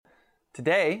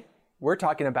Today, we're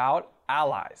talking about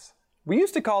allies. We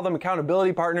used to call them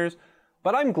accountability partners,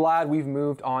 but I'm glad we've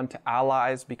moved on to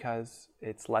allies because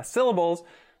it's less syllables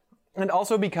and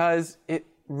also because it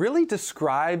really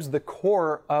describes the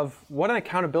core of what an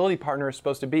accountability partner is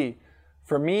supposed to be.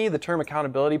 For me, the term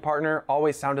accountability partner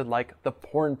always sounded like the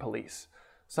porn police.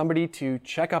 Somebody to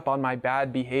check up on my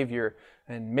bad behavior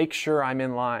and make sure I'm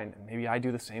in line. And maybe I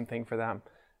do the same thing for them.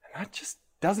 And that just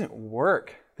doesn't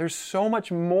work. There's so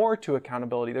much more to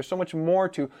accountability. There's so much more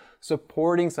to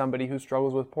supporting somebody who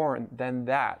struggles with porn than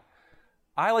that.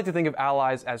 I like to think of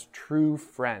allies as true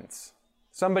friends.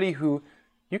 Somebody who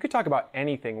you could talk about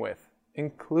anything with,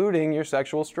 including your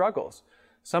sexual struggles.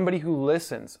 Somebody who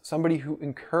listens, somebody who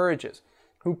encourages,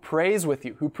 who prays with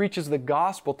you, who preaches the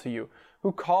gospel to you,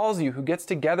 who calls you, who gets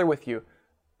together with you.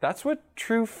 That's what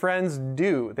true friends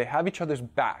do. They have each other's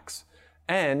backs.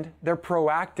 And they're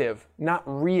proactive, not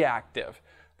reactive.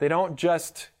 They don't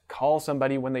just call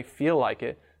somebody when they feel like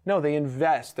it. No, they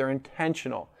invest. They're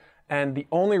intentional. And the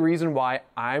only reason why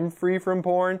I'm free from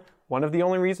porn, one of the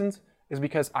only reasons, is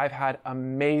because I've had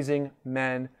amazing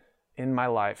men in my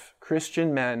life,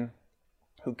 Christian men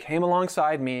who came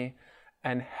alongside me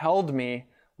and held me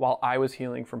while I was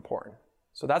healing from porn.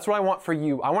 So that's what I want for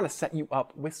you. I want to set you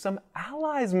up with some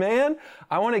allies, man.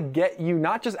 I want to get you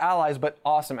not just allies, but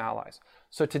awesome allies.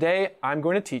 So today I'm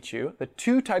going to teach you the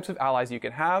 2 types of allies you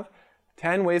can have,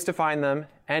 10 ways to find them,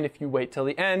 and if you wait till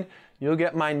the end, you'll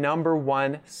get my number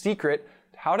 1 secret,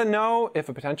 how to know if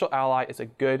a potential ally is a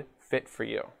good fit for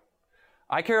you.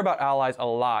 I care about allies a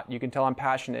lot. You can tell I'm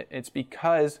passionate. It's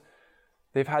because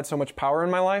they've had so much power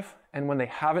in my life, and when they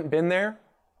haven't been there,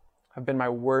 have been my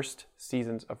worst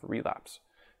seasons of relapse.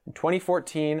 In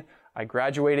 2014, I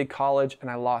graduated college and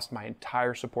I lost my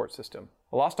entire support system.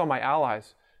 I lost all my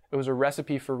allies. It was a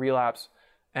recipe for relapse,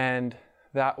 and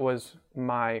that was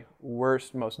my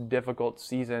worst, most difficult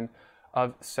season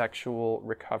of sexual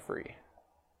recovery.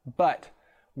 But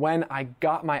when I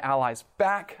got my allies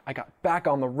back, I got back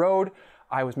on the road,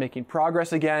 I was making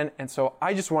progress again, and so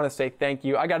I just want to say thank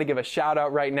you. I got to give a shout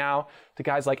out right now to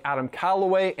guys like Adam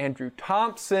Calloway, Andrew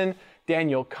Thompson,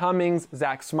 Daniel Cummings,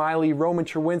 Zach Smiley, Roman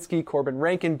Cherwinski, Corbin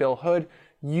Rankin, Bill Hood.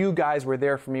 You guys were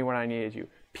there for me when I needed you.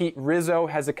 Pete Rizzo,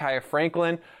 Hezekiah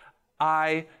Franklin.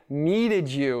 I needed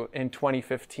you in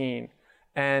 2015,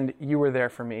 and you were there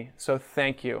for me, so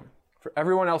thank you. For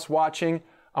everyone else watching,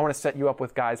 I want to set you up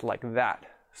with guys like that.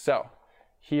 So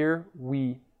here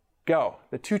we go.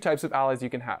 The 2 types of allies you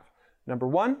can have. Number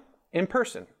 1, in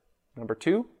person. Number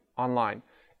 2, online.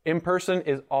 In person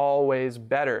is always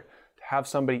better. To have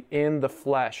somebody in the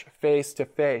flesh, face to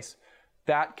face,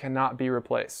 that cannot be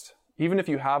replaced. Even if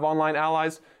you have online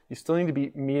allies, you still need to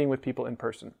be meeting with people in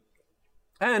person.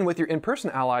 And with your in-person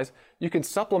allies, you can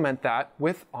supplement that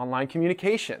with online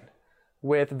communication,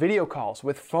 with video calls,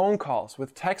 with phone calls,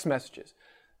 with text messages.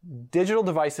 Digital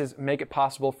devices make it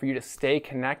possible for you to stay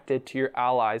connected to your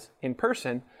allies in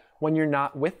person when you're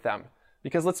not with them.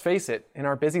 Because let's face it, in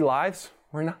our busy lives,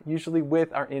 we're not usually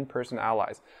with our in-person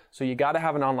allies. So you got to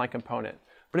have an online component.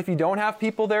 But if you don't have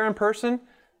people there in person,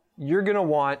 you're going to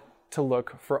want to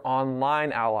look for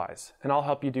online allies, and I'll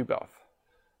help you do both.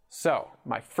 So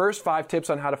my first 5 tips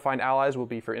on how to find allies will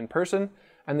be for in-person,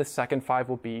 and the second 5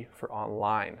 will be for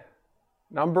online.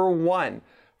 Number 1,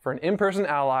 for an in-person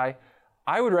ally,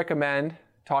 I would recommend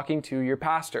talking to your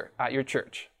pastor at your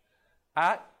church.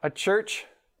 At a church,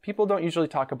 people don't usually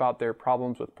talk about their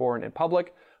problems with porn in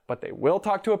public, but they will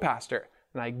talk to a pastor.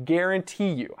 And I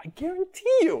guarantee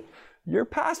you, your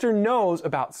pastor knows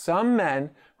about some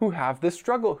men who have this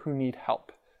struggle, who need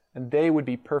help. And they would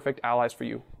be perfect allies for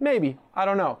you. Maybe, I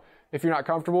don't know. If you're not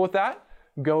comfortable with that,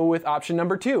 go with option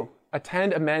number 2,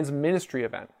 attend a men's ministry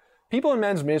event. People in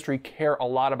men's ministry care a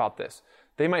lot about this.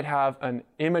 They might have an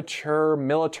immature,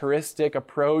 militaristic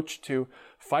approach to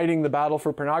fighting the battle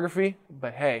for pornography,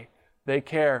 but hey, they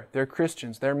care. They're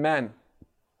Christians. They're men.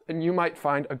 And you might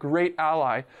find a great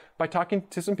ally by talking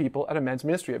to some people at a men's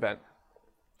ministry event.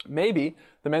 Maybe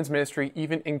the men's ministry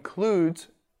even includes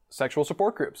sexual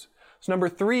support groups. So number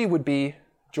 3 would be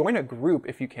join a group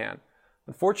if you can.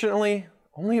 Unfortunately,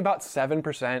 only about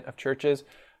 7% of churches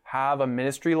have a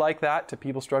ministry like that to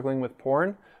people struggling with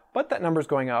porn, but that number is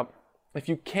going up. If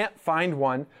you can't find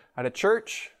one at a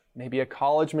church, maybe a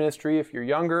college ministry if you're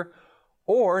younger,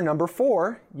 or number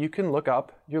 4, you can look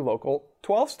up your local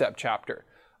 12-step chapter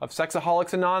of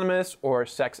Sexaholics Anonymous or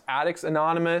Sex Addicts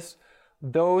Anonymous.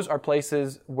 Those are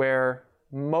places where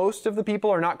most of the people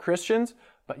are not Christians,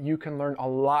 but you can learn a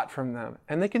lot from them,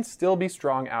 and they can still be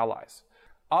strong allies.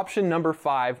 Option number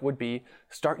 5 would be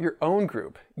start your own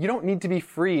group. You don't need to be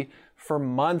free for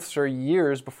months or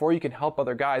years before you can help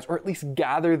other guys, or at least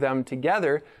gather them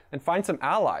together and find some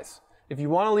allies. If you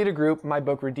want to lead a group, my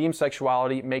book, Redeem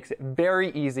Sexuality, makes it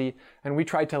very easy, and we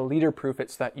tried to leader-proof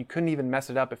it so that you couldn't even mess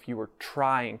it up if you were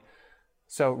trying.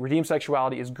 So Redeem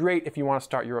Sexuality is great if you want to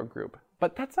start your own group,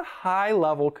 but that's a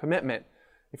high-level commitment.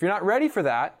 If you're not ready for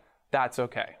that, that's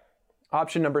okay.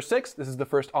 Option number 6, this is the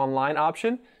first online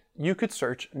option, you could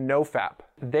search NoFap.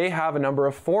 They have a number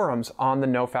of forums on the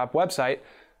NoFap website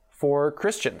for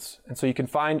Christians. And so you can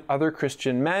find other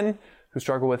Christian men who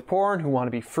struggle with porn, who want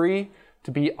to be free,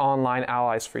 to be online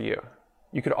allies for you.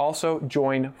 You could also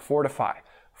join Fortify.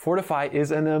 Fortify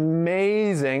is an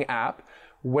amazing app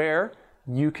where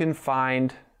you can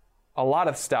find a lot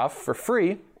of stuff for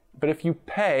free, but if you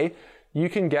pay, you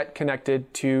can get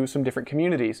connected to some different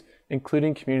communities,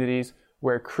 including communities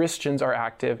where Christians are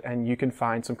active, and you can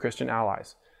find some Christian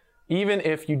allies. Even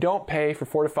if you don't pay for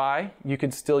Fortify, you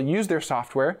can still use their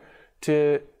software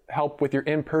to help with your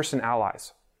in-person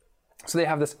allies. So they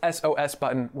have this SOS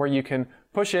button where you can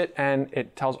push it and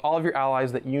it tells all of your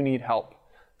allies that you need help.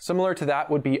 Similar to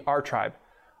that would be Our Tribe.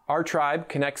 Our Tribe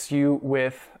connects you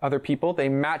with other people. They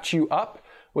match you up,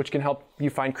 which can help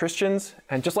you find Christians.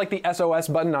 And just like the SOS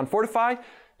button on Fortify,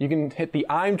 you can hit the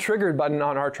I'm triggered button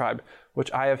on Our Tribe,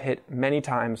 which I have hit many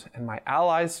times. And my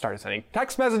allies started sending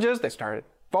text messages. They started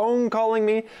phone calling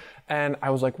me. And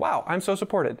I was like, wow, I'm so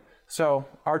supported. So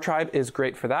Our Tribe is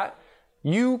great for that.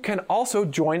 You can also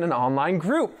join an online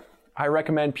group. I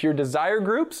recommend Pure Desire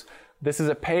groups. This is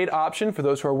a paid option for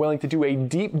those who are willing to do a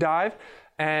deep dive,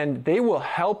 and they will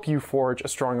help you forge a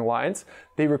strong alliance.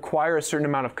 They require a certain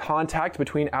amount of contact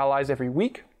between allies every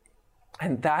week,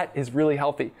 and that is really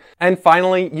healthy. And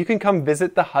finally, you can come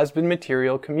visit the Husband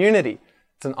Material community.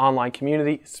 It's an online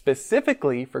community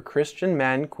specifically for Christian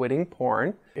men quitting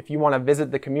porn. If you want to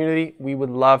visit the community, we would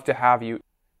love to have you.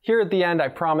 Here at the end, I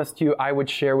promised you I would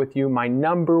share with you my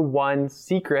number one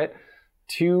secret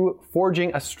to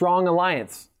forging a strong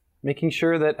alliance, making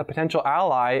sure that a potential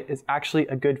ally is actually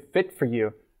a good fit for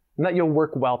you and that you'll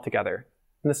work well together.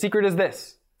 And the secret is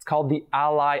this. It's called the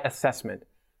Ally Assessment.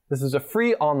 This is a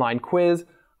free online quiz.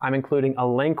 I'm including a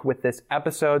link with this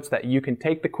episode so that you can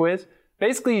take the quiz.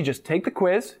 Basically, you just take the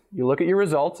quiz, you look at your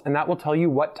results, and that will tell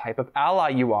you what type of ally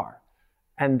you are.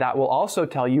 And that will also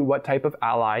tell you what type of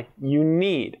ally you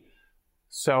need.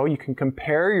 So you can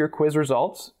compare your quiz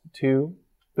results to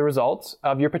the results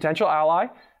of your potential ally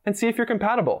and see if you're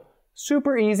compatible.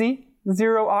 Super easy,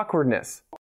 zero awkwardness.